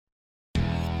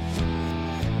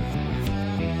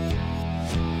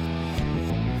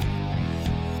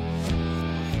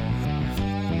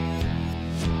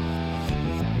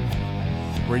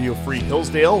Radio Free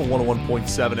Hillsdale,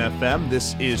 101.7 FM.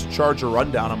 This is Charger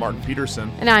Rundown. I'm Martin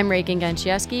Peterson. And I'm Reagan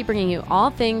Genchieski, bringing you all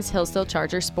things Hillsdale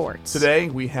Charger sports. Today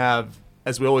we have,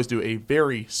 as we always do, a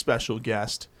very special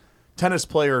guest. Tennis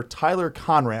player Tyler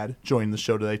Conrad joined the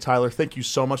show today. Tyler, thank you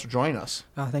so much for joining us.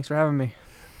 Thanks for having me.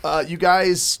 You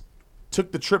guys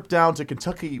took the trip down to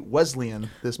Kentucky Wesleyan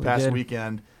this past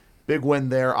weekend. Big win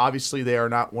there. Obviously, they are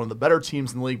not one of the better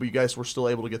teams in the league, but you guys were still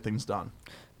able to get things done.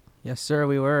 Yes, sir,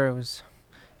 we were.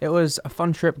 It was a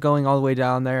fun trip going all the way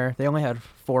down there. They only had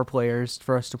 4 players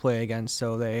for us to play against,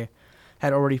 so they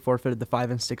had already forfeited the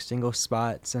 5 and 6 singles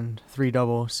spots and 3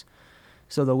 doubles.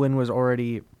 So the win was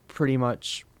already pretty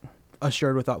much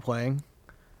assured without playing.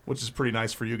 Which is pretty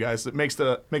nice for you guys. It makes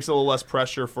a little less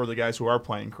pressure for the guys who are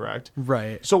playing, correct?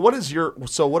 Right. So what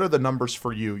are the numbers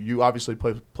for you? You obviously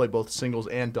play both singles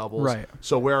and doubles. Right.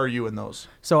 So where are you in those?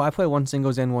 So I play 1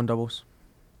 singles and 1 doubles.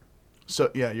 So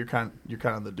yeah, you're kind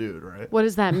of the dude, right? What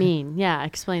does that mean? Yeah,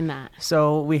 explain that.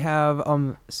 So we have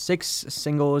 6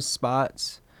 singles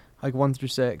spots, like 1 through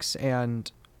 6,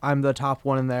 and I'm the top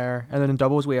one in there. And then in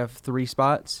doubles we have 3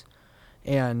 spots,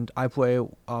 and I play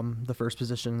the first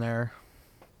position there.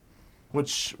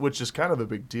 Which is kind of a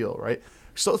big deal, right?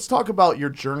 So let's talk about your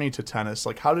journey to tennis.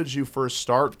 Like, how did you first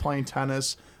start playing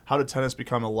tennis? How did tennis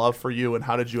become a love for you? And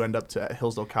how did you end up at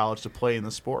Hillsdale College to play in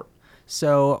the sport?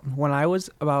 So when I was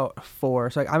about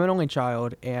 4, so I'm an only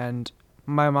child, and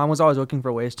my mom was always looking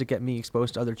for ways to get me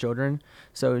exposed to other children.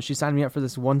 So she signed me up for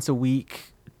this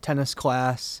once-a-week tennis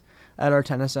class at our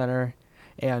tennis center.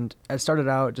 And I started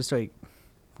out just like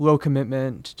low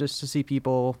commitment, just to see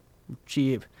people,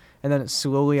 cheap. And then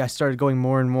slowly I started going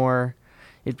more and more.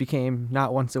 It became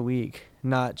not once a week,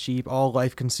 not cheap, all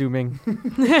life-consuming.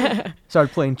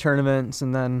 Started playing tournaments,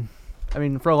 and then,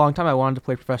 for a long time I wanted to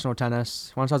play professional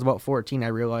tennis. Once I was about 14, I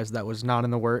realized that was not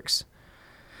in the works.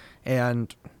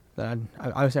 And then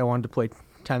I wanted to play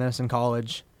tennis in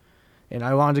college. And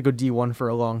I wanted to go D1 for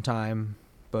a long time,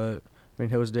 but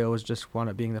Hillsdale was just wound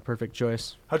up being the perfect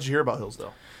choice. How'd you hear about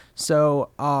Hillsdale? So,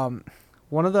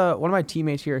 one of my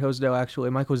teammates here at Hillsdale, actually,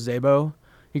 Michael Zabo,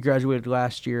 he graduated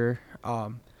last year.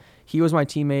 He was my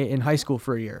teammate in high school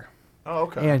for a year. Oh,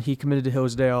 okay. And he committed to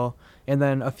Hillsdale. And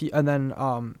then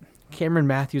Cameron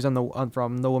Matthews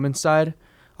from the women's side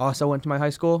also went to my high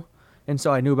school, and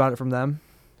so I knew about it from them.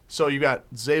 So you got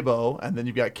Zabo, and then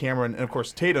you've got Cameron, and of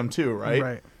course Tatum too, right?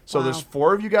 Right. So Wow. There's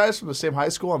 4 of you guys from the same high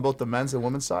school on both the men's and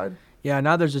women's side. Yeah,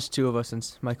 now there's just 2 of us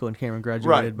since Michael and Cameron graduated.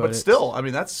 Right, but still,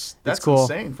 that's cool.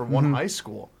 insane from one high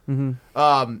school.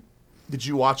 Mm-hmm. Did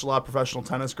you watch a lot of professional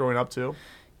tennis growing up too?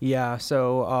 Yeah,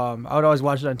 so I would always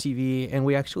watch it on TV, and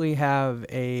we actually have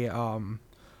a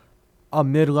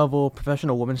mid-level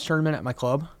professional women's tournament at my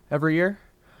club every year,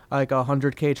 like a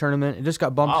 100K tournament. It just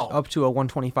got bumped up to a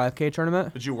 125K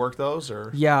tournament. Did you work those or?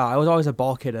 Yeah, I was always a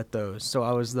ball kid at those, so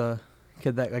I was the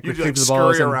kid that you retrieved the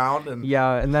balls. Scurry around and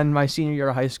yeah, and then my senior year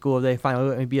of high school, they finally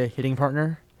let me be a hitting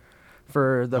partner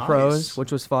for the pros,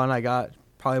 which was fun. I got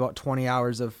probably about 20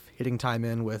 hours of hitting time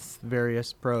in with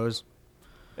various pros.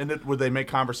 And would they make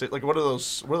conversation? Like, what are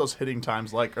those hitting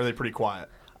times like? Are they pretty quiet?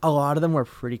 A lot of them were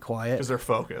pretty quiet. Because they're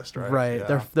focused, right? Right.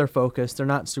 Yeah. They're focused. They're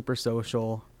not super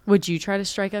social. Would you try to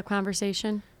strike up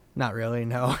conversation? Not really,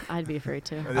 no. I'd be afraid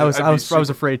to. I was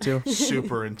afraid to.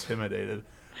 Super intimidated.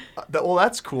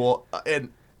 That's cool. And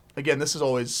again, this is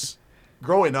always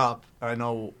growing up. I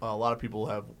know a lot of people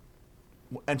have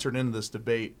entered into this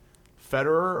debate.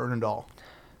 Federer or Nadal?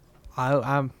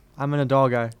 I'm a Nadal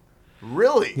guy.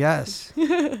 Really? Yes.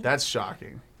 That's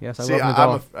shocking. Yes, I See,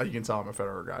 love Nadal. you can tell I'm a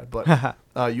Federer guy,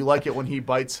 but you like it when he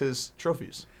bites his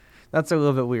trophies. That's a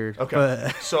little bit weird. Okay.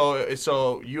 But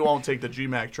So you won't take the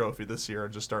GMAC trophy this year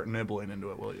and just start nibbling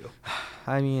into it, will you?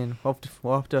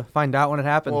 we'll have to find out when it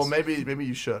happens. Well, maybe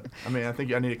you should. I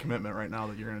think I need a commitment right now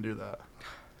that you're going to do that.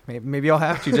 Maybe I'll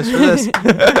have to just for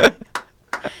this.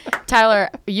 Tyler,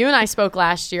 you and I spoke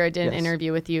last year. I did an Yes.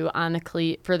 interview with you on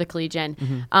for the Collegian.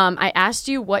 Mm-hmm. I asked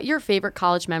you what your favorite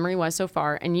college memory was so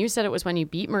far, and you said it was when you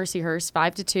beat Mercyhurst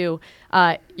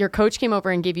 5-2. Your coach came over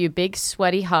and gave you a big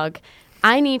sweaty hug.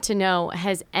 I need to know,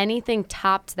 has anything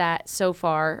topped that so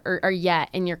far or yet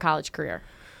in your college career?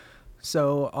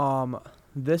 So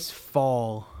this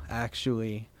fall,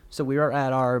 actually, so we were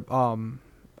at our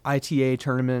ITA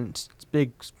tournament,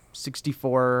 big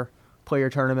 64-player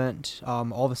tournament,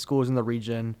 all the schools in the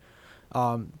region.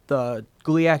 The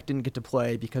GLIAC didn't get to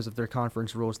play because of their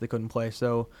conference rules. They couldn't play,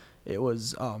 so it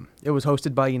was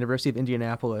hosted by University of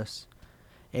Indianapolis.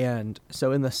 And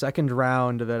so in the second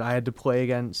round of it, I had to play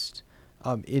against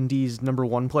Indy's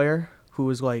 #1 player, who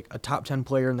was like a top 10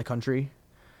 player in the country.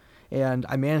 And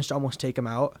I managed to almost take him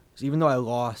out. So even though I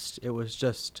lost, it was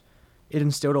it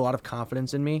instilled a lot of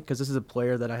confidence in me because this is a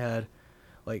player that I had,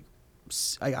 like,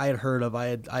 I had heard of,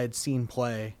 I had seen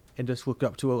play and just looked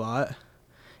up to a lot.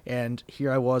 And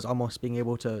here I was almost being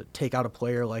able to take out a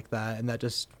player like that, and that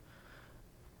just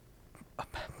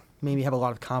made me have a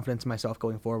lot of confidence in myself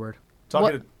going forward. Go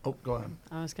ahead.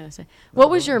 I was going to say,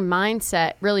 what was your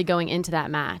mindset really going into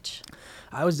that match?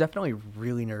 I was definitely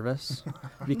really nervous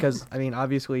because, I mean,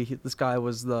 obviously this guy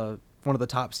was one of the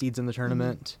top seeds in the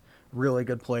tournament, really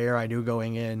good player I knew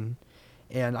going in,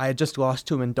 and I had just lost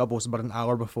to him in doubles about an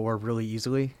hour before really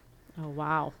easily. Oh,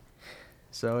 wow.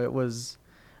 So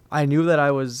I knew that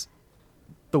I was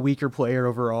the weaker player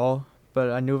overall, but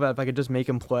I knew that if I could just make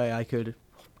him play, I could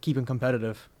keep him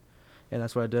competitive, and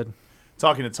that's what I did.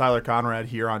 Talking to Tyler Conrad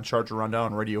here on Charger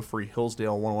Rundown, Radio Free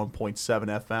Hillsdale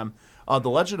 101.7 FM. The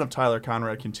legend of Tyler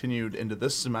Conrad continued into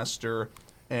this semester,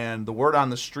 and the word on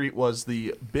the street was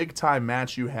the big-time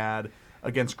match you had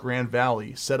against Grand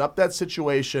Valley. Set up that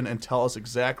situation and tell us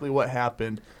exactly what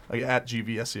happened at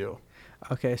GVSU.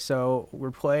 Okay, so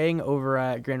we're playing over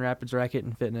at Grand Rapids Racket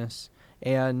and Fitness,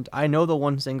 and I know the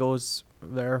one singles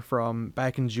there from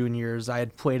back in juniors. I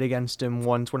had played against him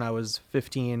once when I was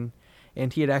 15,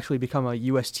 and he had actually become a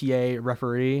USTA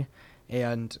referee,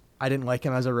 and I didn't like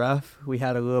him as a ref. We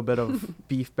had a little bit of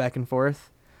beef back and forth,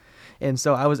 and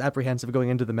so I was apprehensive going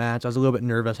into the match. I was a little bit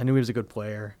nervous. I knew he was a good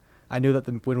player. I knew that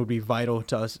the win would be vital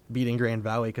to us beating Grand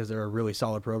Valley because they're a really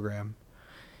solid program,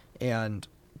 and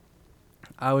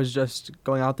I was just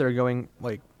going out there going,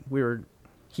 like,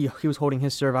 he was holding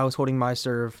his serve, I was holding my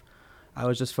serve. I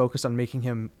was just focused on making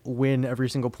him win every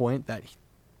single point that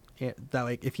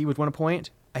like, if he would win a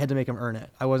point, I had to make him earn it.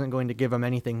 I wasn't going to give him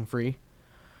anything free.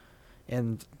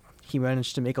 And he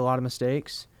managed to make a lot of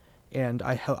mistakes, and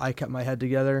I kept my head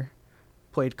together,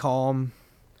 played calm.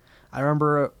 I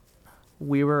remember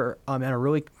we were in a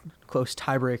really close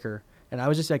tiebreaker, and I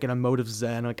was just like in a mode of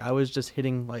zen. Like, I was just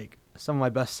hitting like some of my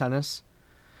best tennis.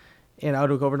 And I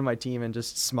would look over to my team and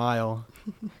just smile,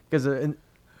 because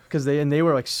they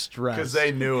were like stressed. Because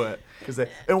they knew it.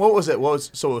 And what was it?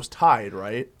 So it was tied,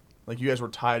 right? Like, you guys were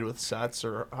tied with sets,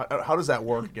 or how does that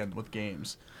work again with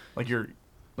games? Like,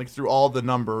 through all the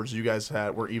numbers you guys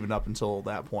were even up until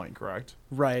that point, correct?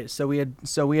 Right. So we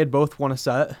had both won a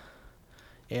set,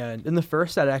 and in the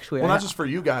first set actually. Well, not just for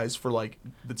you guys, for like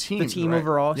the team. The team, right?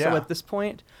 overall. Yeah. So at this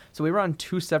point, we were on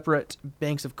two separate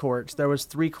banks of courts. There was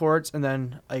 3 courts, and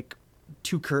then like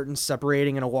 2 curtains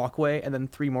separating in a walkway, and then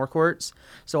 3 more courts.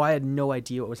 So I had no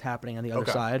idea what was happening on the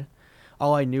other side.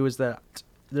 All I knew is that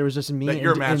there was just me. That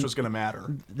your match was going to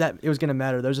matter. That it was going to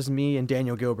matter. There was just me and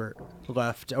Daniel Gilbert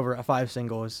left over at 5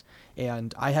 singles,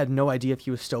 and I had no idea if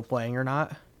he was still playing or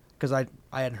not, because I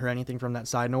hadn't heard anything from that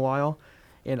side in a while,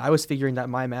 and I was figuring that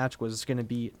my match was going to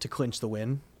be to clinch the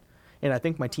win, and I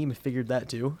think my team had figured that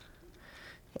too.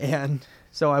 And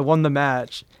so I won the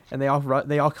match, and they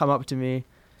all come up to me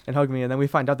and hug me, and then we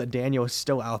find out that Daniel is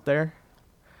still out there,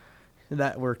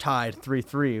 that we're tied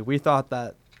 3-3. We thought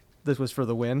that this was for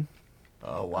the win.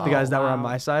 Oh, wow. The guys that were on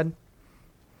my side.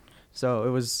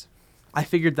 So I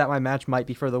figured that my match might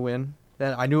be for the win.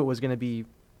 That I knew it was going to be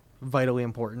vitally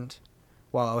important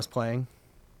while I was playing.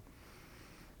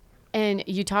 And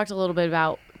you talked a little bit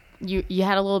about, you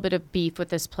had a little bit of beef with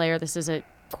this player. This is a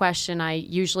question I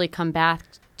usually come back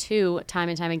to time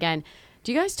and time again.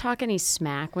 Do you guys talk any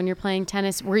smack when you're playing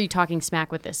tennis? Were you talking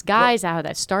smack with this guy? Is that how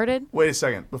that started? Wait a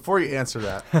second. Before you answer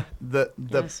that,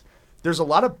 Yes. there's a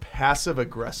lot of passive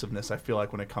aggressiveness, I feel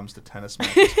like, when it comes to tennis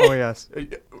matches. Oh, yes.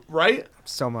 Right?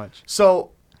 So much. So,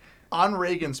 on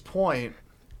Reagan's point,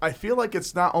 I feel like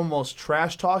it's not almost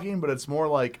trash talking, but it's more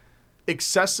like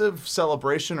excessive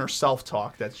celebration or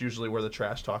self-talk. That's usually where the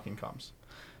trash talking comes.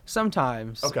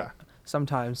 Sometimes. Okay.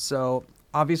 Sometimes. So,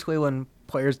 obviously, when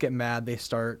players get mad, they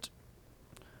start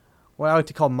what I like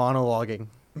to call monologuing.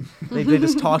 They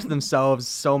just talk to themselves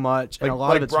so much, and a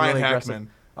lot of it's Brian really Hackman. aggressive.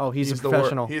 Oh, he's a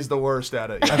professional. He's the worst at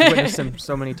it. I've witnessed him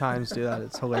so many times do that.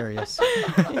 It's hilarious.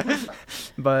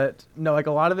 But no, like,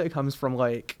 a lot of it comes from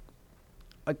like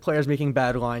players making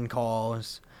bad line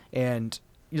calls, and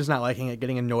you're just not liking it,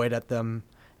 getting annoyed at them,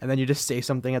 and then you just say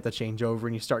something at the changeover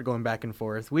and you start going back and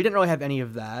forth. We didn't really have any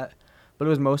of that, but it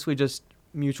was mostly just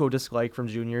mutual dislike from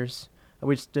juniors.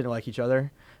 We just didn't like each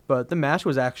other. But the match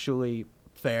was actually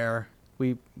fair.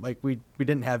 We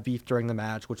didn't have beef during the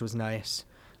match, which was nice.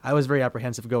 I was very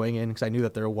apprehensive going in because I knew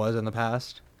that there was in the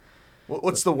past.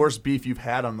 What's the worst beef you've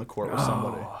had on the court with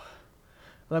somebody?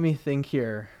 Let me think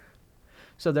here.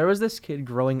 So there was this kid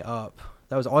growing up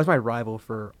that was always my rival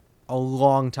for a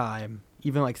long time,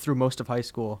 even like through most of high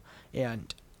school.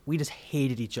 And we just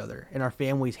hated each other, and our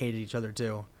families hated each other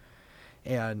too.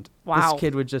 And Wow. This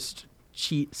kid would just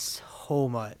cheat so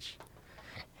much.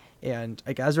 And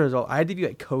like as a result, I had to be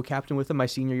like co-captain with him my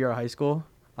senior year of high school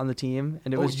on the team,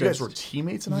 and it was you guys were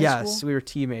teammates in high school? Yes, we were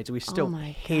teammates. We still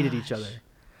hated each other.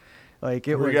 Like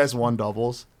it Were was. you guys one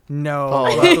doubles? No.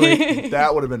 Oh,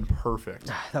 that would have been perfect.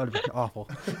 That would have been awful.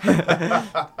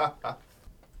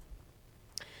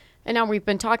 And now we've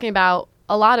been talking a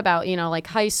lot about, like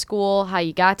high school, how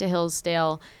you got to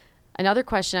Hillsdale. Another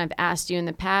question I've asked you in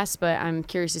the past, but I'm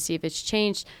curious to see if it's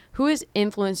changed. Who has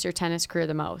influenced your tennis career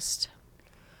the most?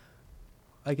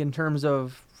 Like in terms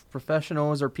of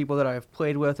professionals or people that I've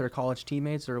played with or college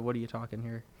teammates, or what are you talking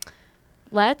here?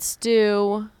 Let's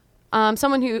do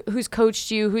someone who's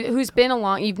coached you, who's been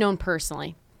along, you've known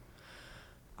personally.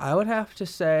 I would have to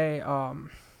say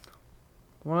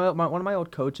one of my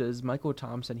old coaches, Michael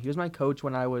Thompson. He was my coach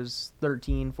when I was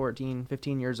 13, 14,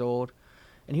 15 years old,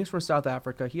 and he was from South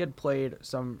Africa. He had played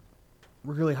some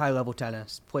really high-level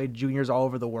tennis, played juniors all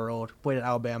over the world, played at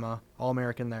Alabama,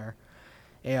 All-American there.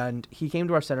 And he came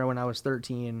to our center when I was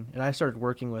 13, and I started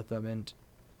working with him, and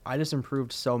I just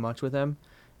improved so much with him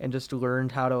and just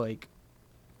learned how to,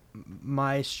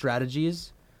 my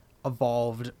strategies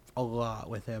evolved a lot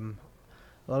with him.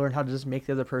 I learned how to just make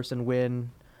the other person win,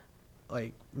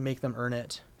 make them earn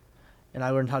it. And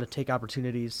I learned how to take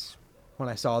opportunities when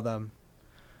I saw them.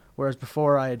 Whereas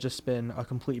before I had just been a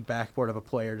complete backboard of a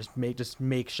player, just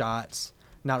make shots,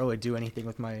 not really do anything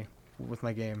with my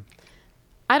game.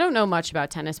 I don't know much about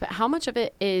tennis, but how much of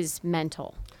it is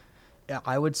mental? Yeah,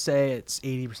 I would say it's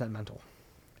 80% mental.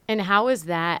 And how is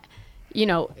that,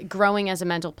 growing as a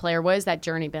mental player, what has that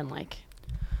journey been like?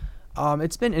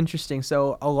 It's been interesting.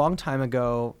 So a long time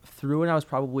ago, through when I was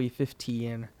probably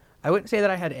 15, I wouldn't say that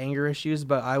I had anger issues,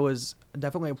 but I was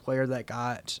definitely a player that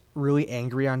got really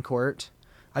angry on court.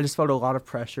 I just felt a lot of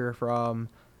pressure from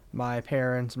my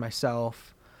parents,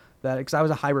 myself, because I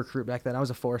was a high recruit back then. I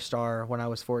was a 4-star when I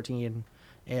was 14,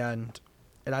 and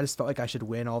I just felt like I should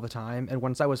win all the time. And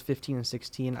once I was 15 and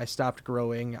 16, I stopped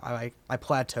growing. I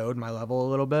plateaued my level a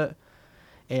little bit,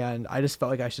 and I just felt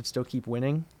like I should still keep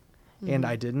winning, and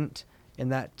I didn't.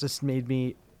 And that just made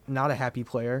me not a happy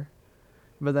player.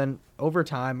 But then over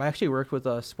time, I actually worked with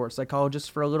a sports psychologist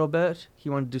for a little bit. He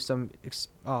wanted to do some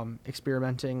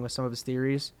experimenting with some of his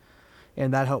theories,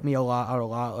 and that helped me a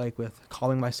lot, like with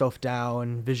calming myself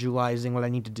down, visualizing what I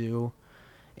need to do.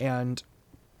 And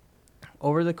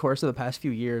over the course of the past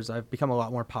few years, I've become a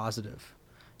lot more positive,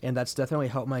 and that's definitely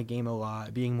helped my game a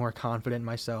lot, being more confident in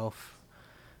myself.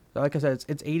 So like I said,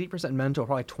 it's 80% mental,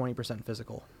 probably 20%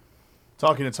 physical.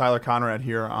 Talking to Tyler Conrad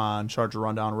here on Charger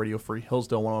Rundown Radio Free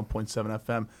Hillsdale 101.7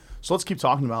 FM. So let's keep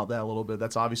talking about that a little bit.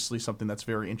 That's obviously something that's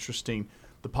very interesting.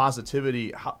 The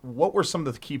positivity. What were some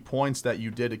of the key points that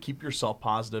you did to keep yourself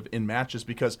positive in matches?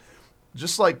 Because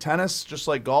just like tennis, just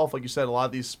like golf, like you said, a lot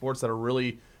of these sports that are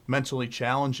really mentally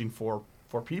challenging for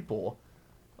people,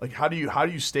 like how do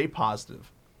you stay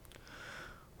positive?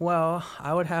 Well,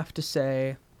 I would have to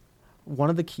say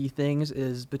one of the key things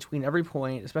is between every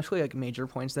point, especially like major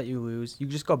points that you lose, you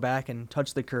just go back and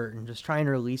touch the curtain. Just try and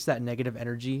release that negative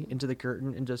energy into the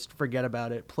curtain and just forget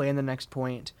about it. Play in the next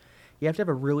point. You have to have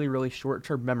a really, really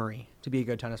short-term memory to be a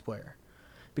good tennis player.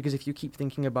 Because if you keep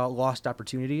thinking about lost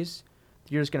opportunities,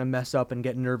 you're just going to mess up and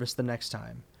get nervous the next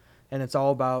time. And it's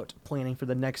all about planning for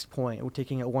the next point, or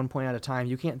taking it one point at a time.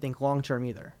 You can't think long-term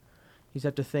either. You just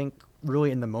have to think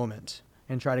really in the moment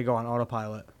and try to go on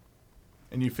autopilot.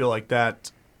 And you feel like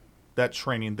that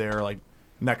training there, like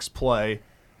next play,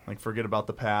 like forget about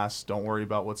the past, don't worry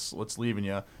about what's leaving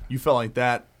you. You felt like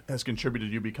that has contributed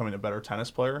to you becoming a better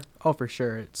tennis player? Oh, for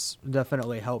sure. It's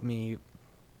definitely helped me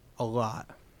a lot.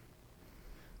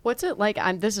 What's it like?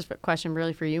 This is a question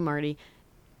really for you, Marty.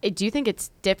 Do you think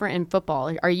it's different in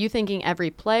football? Are you thinking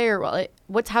every player? Well,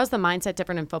 how's the mindset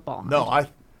different in football?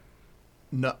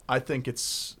 No, I think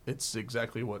it's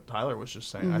exactly what Tyler was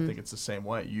just saying. I think it's the same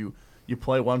way. You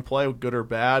play one play, good or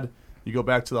bad, you go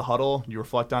back to the huddle, you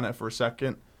reflect on it for a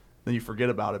second, then you forget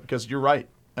about it. Because you're right.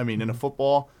 I mean, in a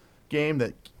football game,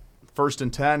 that 1st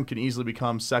and 10 can easily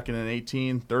become 2nd and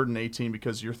 18, 3rd and 18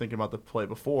 because you're thinking about the play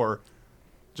before.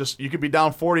 You could be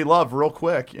down 40 love real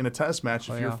quick in a tennis match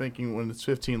if you're thinking when it's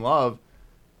 15 love,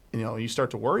 you start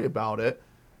to worry about it.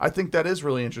 I think that is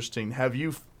really interesting.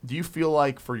 Do you feel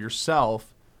like for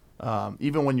yourself,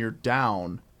 even when you're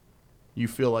down, you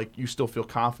feel like you still feel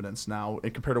confidence now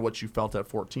compared to what you felt at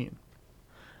 14?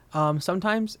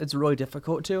 Sometimes it's really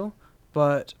difficult to,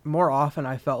 but more often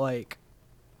I felt like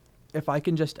if I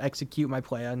can just execute my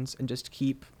plans and just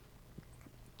keep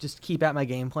at my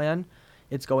game plan,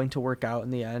 it's going to work out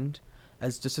in the end.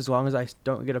 As long as I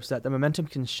don't get upset. The momentum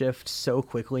can shift so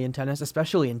quickly in tennis,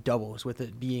 especially in doubles with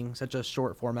it being such a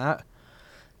short format,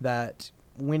 that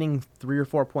winning 3 or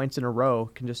 4 points in a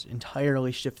row can just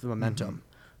entirely shift the momentum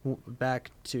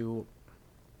back to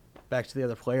the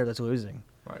other player that's losing.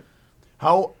 Right.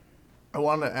 I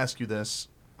want to ask you this.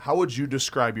 How would you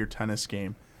describe your tennis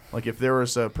game? Like if there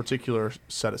was a particular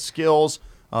set of skills,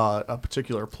 a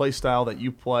particular play style that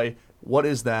you play, what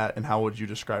is that and how would you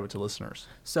describe it to listeners?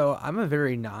 So I'm a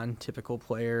very non-typical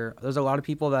player. There's a lot of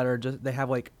people that are they have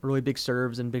like really big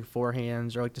serves and big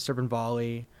forehands or like to serve and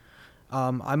volley.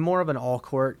 I'm more of an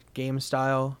all-court game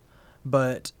style,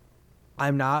 but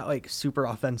I'm not like super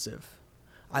offensive.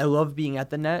 I love being at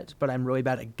the net, but I'm really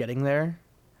bad at getting there,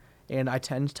 and I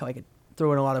tend to like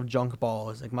throw in a lot of junk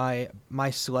balls. Like my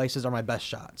slices are my best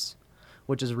shots,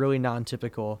 which is really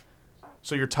non-typical.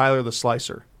 So you're Tyler the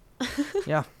Slicer.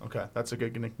 Yeah. Okay, that's a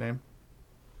good nickname.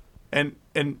 And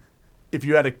if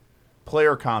you had to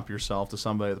player comp yourself to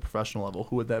somebody at the professional level,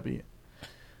 who would that be?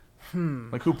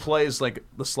 Like who plays like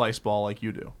the slice ball like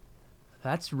you do?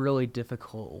 That's really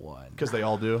difficult one. Because they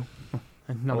all do.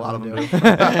 None a lot of them them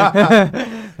do.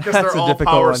 Because they're all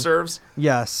power one. serves.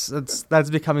 Yes, that's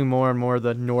becoming more and more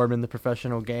the norm in the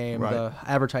professional game. Right. The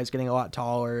advertise getting a lot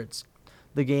taller.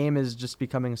 The game is just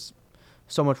becoming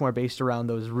so much more based around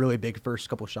those really big first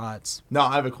couple shots. Now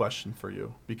I have a question for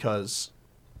you because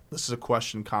this is a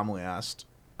question commonly asked.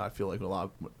 I feel like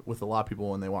with a lot of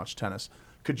people when they watch tennis.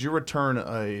 Could you return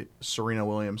a Serena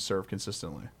Williams serve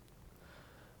consistently?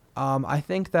 I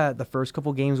think that the first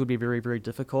couple games would be very, very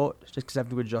difficult just because I have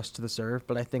to adjust to the serve.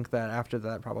 But I think that after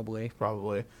that, probably.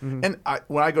 Probably. Mm-hmm. And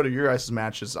when I go to your guys'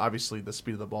 matches, obviously the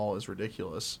speed of the ball is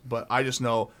ridiculous. But I just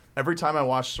know every time I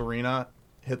watch Serena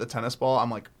hit the tennis ball, I'm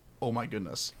like, oh my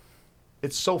goodness.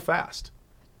 It's so fast.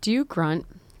 Do you grunt?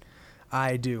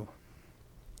 I do.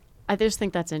 I just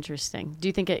think that's interesting. Do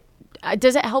you think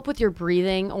does it help with your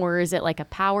breathing, or is it like a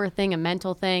power thing, a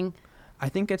mental thing? I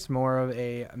think it's more of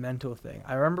a mental thing.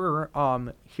 I remember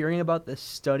hearing about this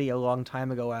study a long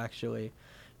time ago, actually,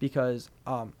 because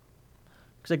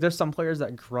like there's some players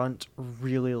that grunt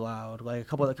really loud, like a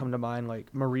couple that come to mind,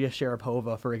 like Maria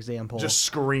Sharapova, for example. Just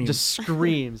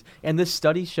screams. And this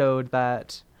study showed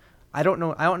that I don't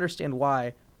understand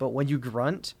why, but when you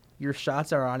grunt, your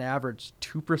shots are on average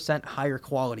 2% higher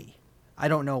quality. I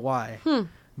don't know why,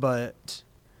 but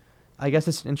I guess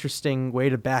it's an interesting way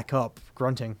to back up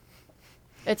grunting.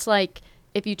 It's like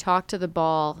if you talk to the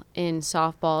ball in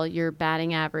softball, your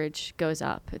batting average goes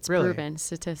up. It's Really? proven,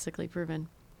 statistically proven.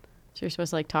 So you're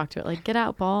supposed to like talk to it like, get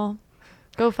out, ball.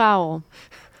 Go foul.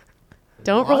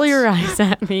 Don't roll your eyes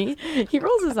at me. He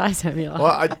rolls his eyes at me a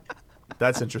lot. Well,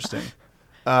 that's interesting.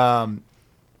 Have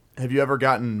you ever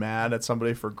gotten mad at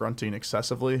somebody for grunting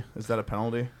excessively? Is that a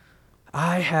penalty?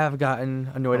 I have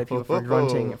gotten annoyed at people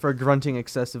for grunting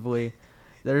excessively.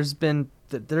 There have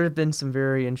been some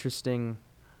very interesting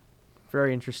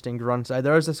grunts.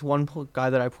 There was this one guy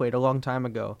that I played a long time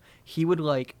ago. He would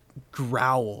like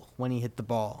growl when he hit the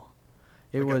ball.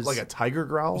 It was like a tiger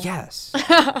growl? Yes.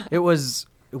 It was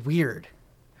weird.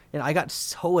 And I got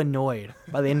so annoyed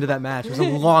by the end of that match. It was a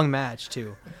long match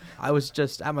too. I was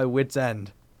just at my wit's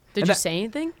end. Did you say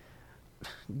anything?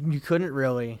 You couldn't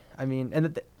really. I mean,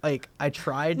 and I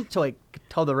tried to like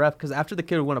tell the ref because after the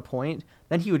kid would win a point,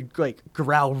 then he would like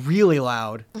growl really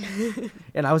loud,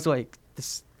 and I was like,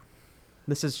 this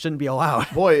shouldn't be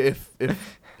allowed. Boy,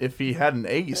 if he had an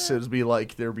ace, it'd be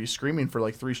like there'd be screaming for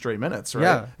like 3 straight minutes, right?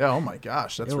 Yeah. Yeah. Oh my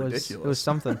gosh, that's ridiculous. It was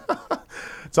something.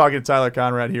 Talking to Tyler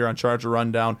Conrad here on Charger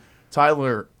Rundown.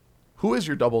 Tyler, who is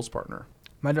your doubles partner?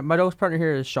 My doubles partner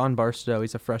here is Sean Barstow.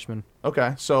 He's a freshman.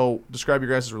 Okay, so describe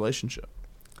your guys' relationship.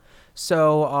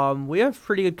 So we have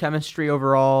pretty good chemistry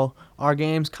overall. Our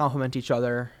games complement each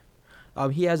other.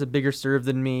 He has a bigger serve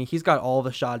than me. He's got all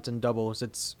the shots in doubles.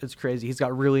 It's crazy. He's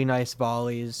got really nice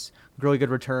volleys, really good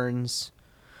returns.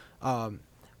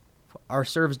 Our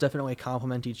serves definitely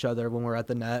complement each other when we're at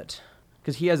the net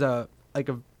because he has a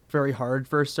very hard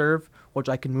first serve, which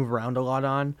I can move around a lot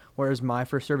on, whereas my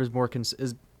first serve is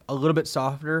is a little bit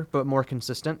softer but more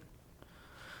consistent,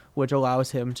 which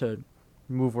allows him to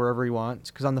move wherever he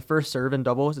wants. Because on the first serve in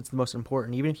doubles, it's the most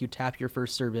important. Even if you tap your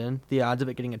first serve in, the odds of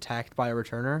it getting attacked by a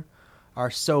returner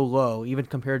are so low, even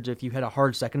compared to if you hit a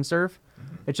hard second serve.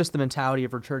 Mm-hmm. It's just the mentality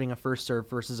of returning a first serve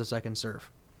versus a second serve.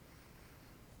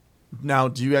 Now,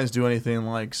 do you guys do anything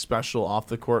like special off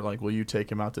the court? Like, will you take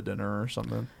him out to dinner or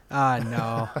something?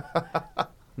 No.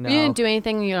 No. You didn't do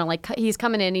anything, like he's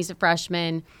coming in, he's a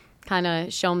freshman, kind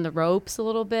of show him the ropes a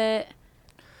little bit.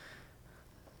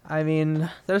 I mean,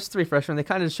 there's 3 freshmen. They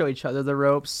kind of show each other the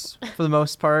ropes for the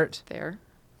most part. Fair.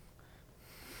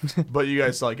 But you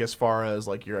guys, like, as far as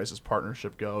like your guys'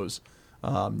 partnership goes,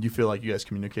 you feel like you guys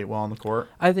communicate well on the court?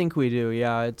 I think we do.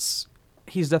 Yeah,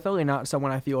 he's definitely not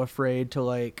someone I feel afraid to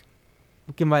like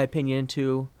give my opinion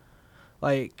to.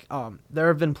 Like, there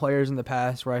have been players in the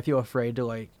past where I feel afraid to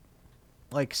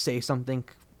like say something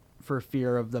for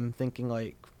fear of them thinking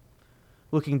like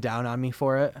looking down on me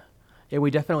for it. Yeah, we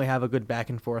definitely have a good back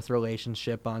and forth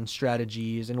relationship on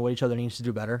strategies and what each other needs to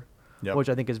do better, Yep. which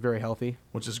I think is very healthy.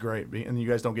 Which is great. And you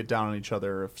guys don't get down on each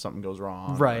other if something goes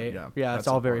wrong. Right. Yeah, Yeah, that's it's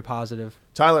all very important. positive.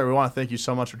 Tyler, we want to thank you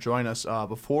so much for joining us.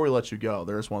 Before we let you go,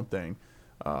 there's one thing.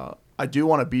 I do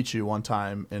want to beat you one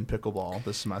time in pickleball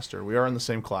this semester. We are in the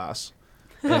same class,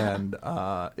 and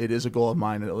it is a goal of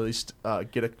mine to at least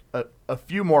get a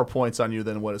few more points on you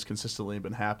than what has consistently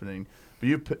been happening.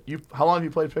 But how long have you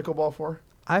played pickleball for?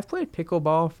 I've played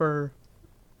pickleball for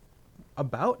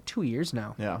about 2 years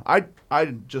now. Yeah, I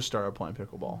just started playing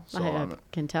pickleball, so I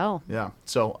can tell. yeah.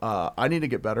 So I need to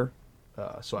get better,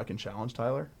 so I can challenge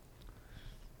Tyler.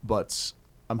 But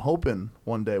I'm hoping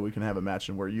one day we can have a match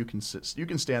in where you can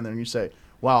stand there and you say,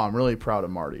 "Wow, I'm really proud of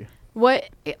Marty." What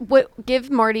give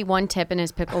Marty one tip in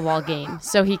his pickleball game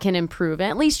so he can improve and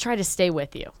at least try to stay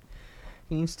with you.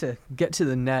 He needs to get to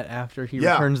the net after he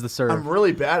Yeah, returns the serve. I'm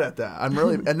really bad at that.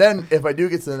 And then if I do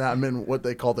get to the net, I'm in what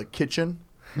they call the kitchen.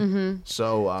 Mm-hmm.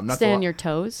 So I'm not Stay on your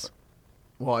toes.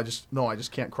 Well, I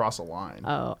just can't cross a line.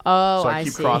 Oh, So I I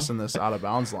keep see. crossing this out of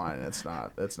bounds line. And it's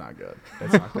not good.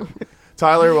 It's not good.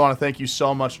 Tyler, we want to thank you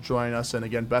so much for joining us. And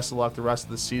again, best of luck the rest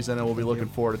of the season. And we'll be looking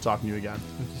forward to talking to you again.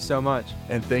 Thank you so much.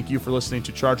 And thank you for listening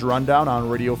to Charger Rundown on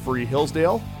Radio Free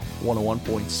Hillsdale,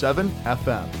 101.7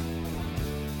 FM.